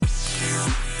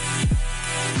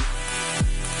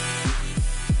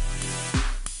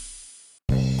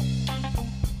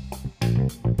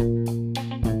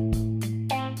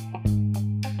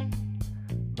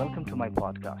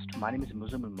My name is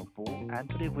Muzamil Maqbool, and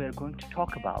today we are going to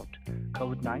talk about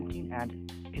COVID 19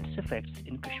 and its effects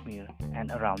in Kashmir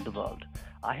and around the world.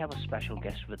 I have a special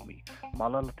guest with me,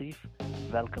 Mala Latief.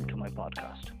 Welcome to my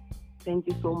podcast. Thank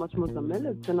you so much, Muzammil.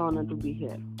 It's an honor to be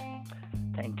here.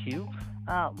 Thank you.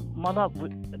 Mala,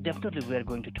 definitely we are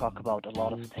going to talk about a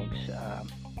lot of things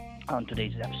on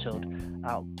today's episode.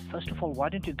 First of all, why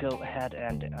don't you go ahead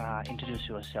and introduce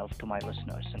yourself to my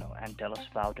listeners, and tell us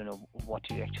about, what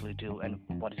you actually do and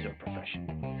what is your profession.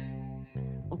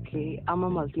 Okay, I'm a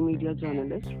multimedia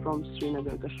journalist from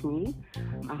Srinagar, Kashmir.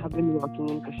 I have been working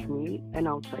in Kashmir and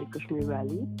outside Kashmir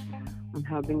Valley and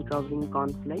have been covering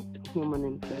conflict, human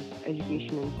interest,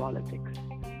 education, and politics.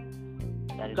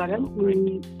 That is so great.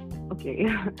 Currently, okay,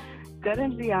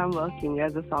 currently I'm working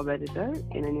as a sub-editor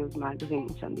in a news magazine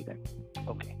in Chandigarh.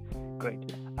 Okay,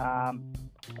 great.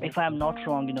 If I'm not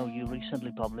wrong, you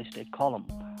recently published a column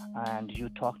and you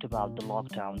talked about the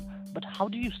lockdown. But how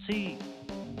do you see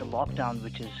the lockdown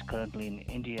which is currently in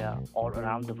India or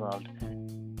around the world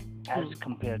as Hmm.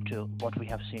 compared to what we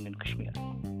have seen in Kashmir?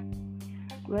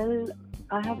 Well,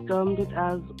 I have termed it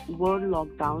as World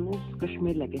Lockdown is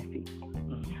Kashmir Legacy.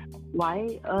 Mm-hmm.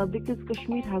 Why? Because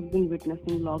Kashmir has been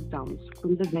witnessing lockdowns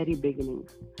from the very beginning,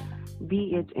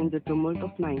 be it in the tumult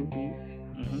of 90s,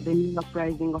 Mm-hmm. the new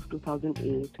uprising of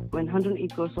 2008, when 100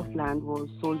 acres of land was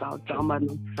sold out to True,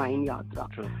 Amarnath Shrine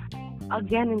Yatra. true,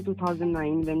 Again in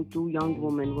 2009, when two young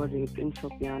women were raped in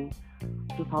Shopian.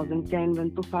 2010,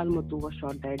 when Tufal Muttu was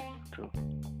shot dead. true.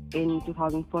 In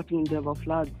 2014, there were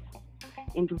floods.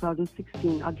 In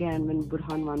 2016, again, when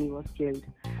Burhan Wani was killed.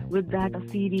 With that, a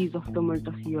series of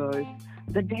tumultuous years.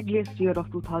 The deadliest year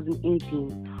of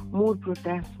 2018. More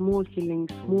protests, more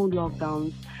killings, more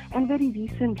lockdowns. And very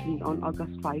recently, on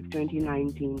August 5,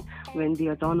 2019, when the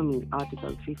Autonomy Article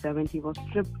 370 was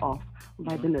stripped off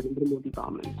by Mm-hmm. the Narendra Modi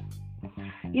government.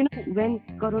 When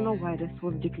coronavirus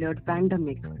was declared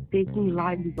pandemic, taking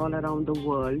lives all around the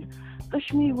world,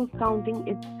 Kashmir was counting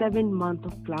its 7 month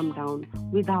of clampdown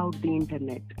without the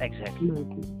internet. Exactly.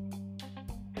 Mercy.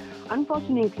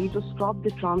 Unfortunately, to stop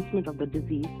the transmit of the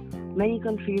disease, many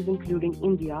countries, including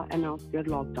India, announced their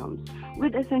lockdowns,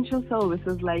 with essential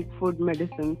services like food,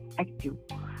 medicines active,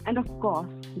 and of course,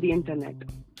 the internet.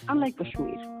 Unlike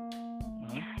Kashmir,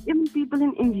 Mm-hmm. even people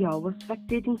in India were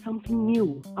spectating something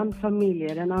new, unfamiliar,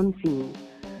 and unseen.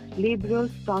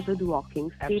 Laborers started walking,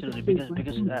 status Absolutely, because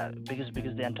papers. because uh, because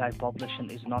because the entire population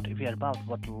is not aware about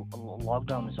what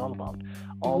lockdown is all about.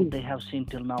 All Yes, they have seen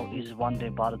till now is one day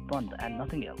Bharat Bandh and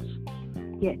nothing else.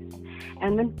 yes.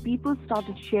 And when people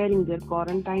started sharing their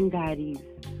quarantine diaries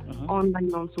Mm-hmm.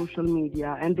 online on social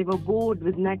media and they were bored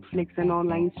with Netflix and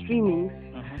online streaming,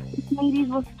 Mm-hmm. the Chinese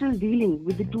was still dealing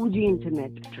with the 2G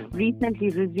internet, True, recently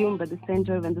resumed by the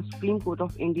center when the Supreme Court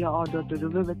of India ordered to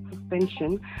remove its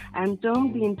suspension and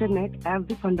termed the internet as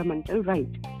the fundamental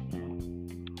right.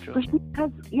 true.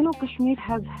 Kashmir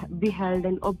has beheld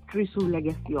an obtrusive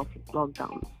legacy of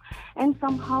lockdowns, and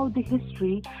somehow the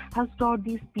history has taught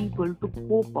these people to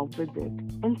cope up with it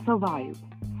and survive.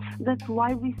 That's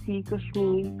why we see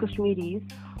Kashmiris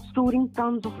storing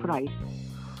tons of rice,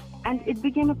 and it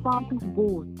became a part of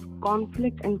both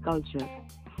conflict and culture.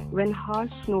 When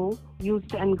harsh snow used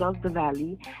to engulf the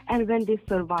valley, and when they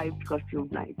survived curfew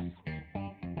nights.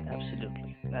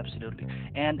 Absolutely, absolutely.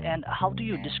 And how do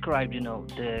you describe,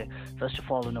 the first of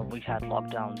all, we had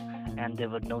lockdown and there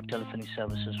were no telephony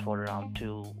services for around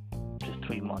 2 to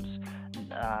 3 months.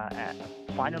 And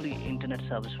finally, internet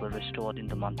service were restored in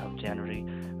the month of January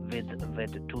with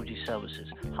 2G services.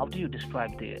 How do you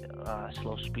describe the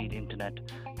slow speed internet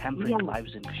hampering Yeah,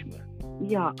 lives in Kashmir?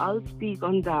 yeah, I'll speak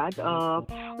on that.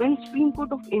 When Supreme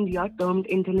Court of India termed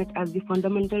internet as the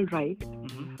fundamental right,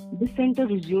 Mm-hmm. the center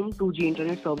resumed 2G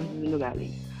internet services in the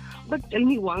valley. But tell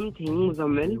me one thing,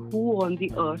 Muzammil, who on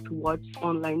the earth watches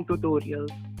online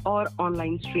tutorials or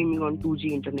online streaming on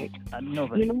 2G internet?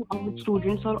 Nobody. Our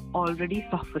students are already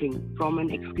suffering from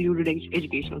an excluded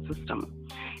educational system.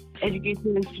 True.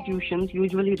 Educational institutions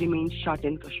usually remain shut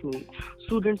in Kashmir.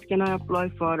 Students cannot apply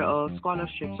for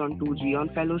scholarships on 2G, on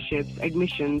fellowships,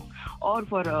 admissions, or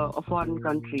for a foreign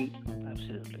country.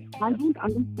 Absolutely. I don't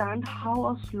understand how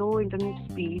a slow internet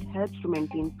speed helps to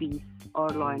maintain peace or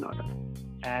law and order.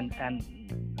 And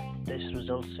this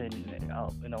results in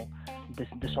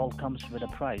this all comes with a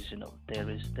price. There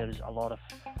is a lot of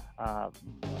uh,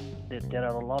 there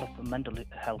are a lot of mental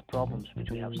health problems which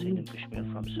we have seen in Kashmir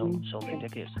from so many Yes.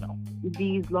 decades now.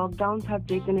 These lockdowns have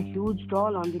taken a huge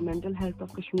toll on the mental health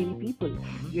of Kashmiri people.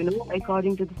 Hmm.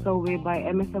 According to the survey by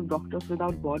MSF Doctors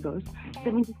Without Borders, Hmm.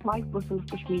 75% of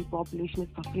Kashmiri population is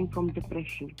suffering from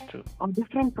depression True. or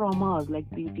different traumas like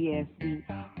PTSD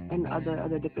and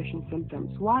other depression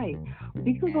symptoms. Why?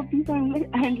 Because of these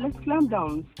endless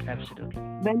clampdowns. Absolutely.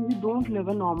 When you don't live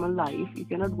a normal life, you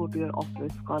cannot go to your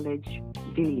office, college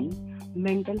daily.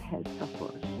 Mental health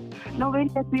suffers. Now, very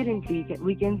apparently,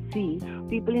 we can see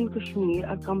people in Kashmir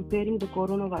are comparing the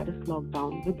coronavirus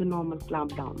lockdown with the normal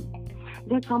clampdown.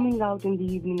 They're coming out in the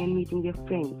evening and meeting their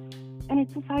friends, and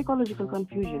it's a psychological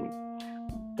confusion.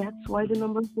 That's why the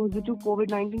number of positive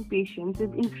COVID-19 patients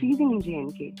is increasing in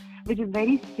JNK, which is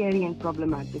very scary and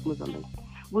problematic, Muzammil.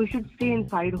 We should stay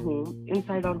inside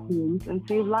our homes, and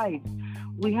save lives.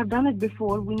 We have done it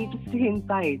before. We need to stay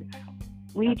inside.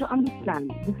 We need to Absolutely.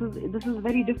 understand this is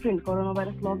very different.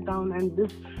 Coronavirus lockdown and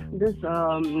this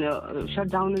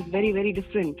shutdown is very very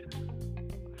different.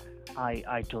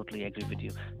 I totally agree with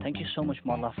you. Thank you so much,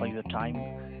 Marla, for your time,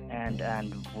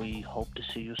 and we hope to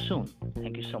see you soon.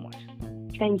 Thank you so much.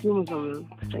 Thank you, Muzammil.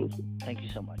 Thank you. Thank you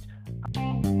so much.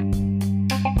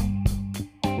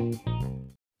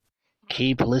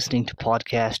 Keep listening to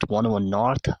podcast 101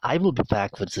 North. I will be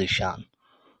back with Zeeshan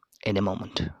in a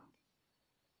moment.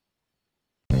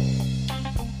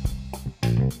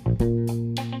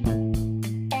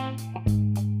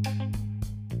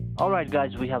 Alright,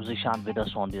 guys, we have Zeeshan with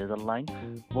us on the other line.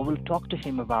 We will talk to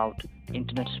him about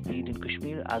internet speed in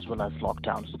Kashmir as well as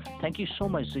lockdowns. Thank you so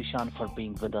much, Zeeshan, for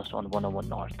being with us on 101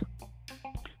 North.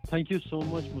 Thank you so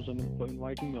much, Muzamil, for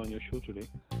inviting me on your show today.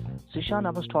 Zishan, I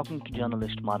was talking to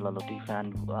journalist Marila Latief,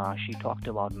 and she talked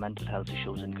about mental health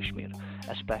issues in Kashmir,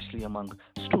 especially among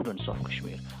students of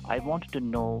Kashmir. I wanted to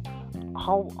know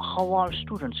how are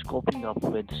students coping up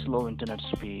with slow internet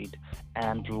speed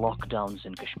and lockdowns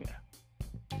in Kashmir?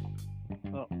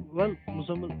 Well,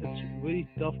 Muzamil, it's very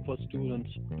tough for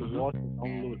students to Mhm. watch and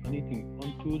download anything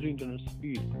on 2G internet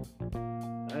speed.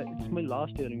 It's my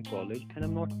last year in college, and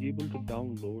I'm not able to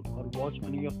download or watch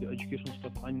any of the education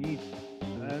stuff I need.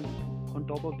 And on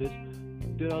top of this,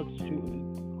 there are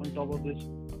on top of this,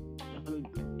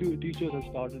 teachers have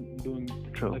started doing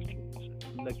True.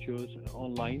 lectures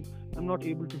online. I'm not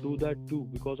able to do that too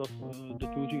because of the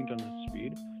 2G internet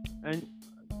speed, and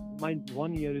my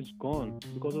 1 year is gone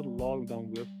because of the lockdown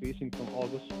we are facing from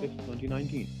August 5th,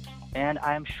 2019. And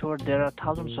I am sure there are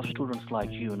thousands of students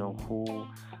like who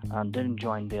didn't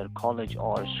join their college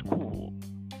or school.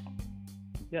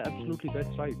 Yeah, absolutely,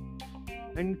 that's right.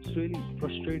 And it's really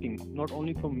frustrating, not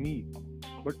only for me,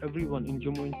 but everyone in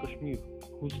Jammu and Kashmir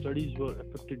whose studies were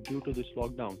affected due to this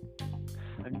lockdown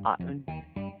and I, and,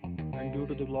 and due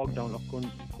to the lockdown of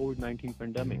COVID-19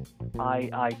 pandemic.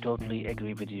 I totally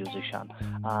agree with you, Zishan.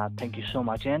 Thank you so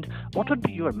much. And what would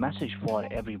be your message for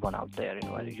everyone out there?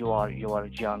 You are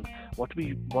young. What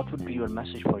would be your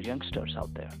message for youngsters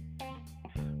out there?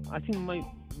 I think my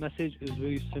message is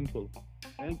very simple.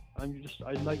 And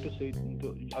I'd like to say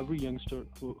to every youngster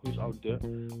who's out there,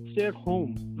 stay at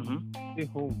home, Hmm. stay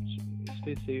home,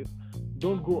 stay safe.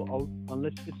 Don't go out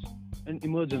unless it's an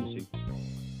emergency.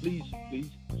 Please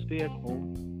stay at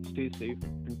home, stay safe,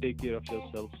 and take care of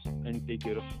yourselves and take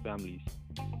care of your families.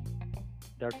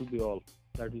 That will be all.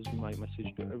 That is my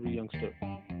message to every youngster.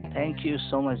 Thank you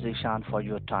so much, Zishan, for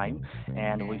your time,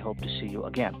 and we hope to see you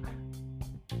again.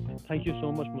 Thank you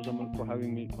so much, Muzammal, for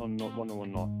having me on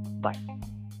 101 North. Bye.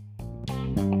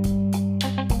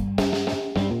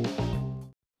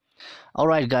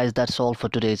 Alright, guys, that's all for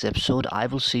today's episode. I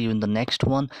will see you in the next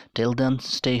one. Till then,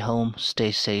 stay home,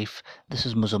 stay safe. This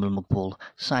is Muzammil Maqbool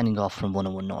signing off from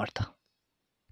 101 North.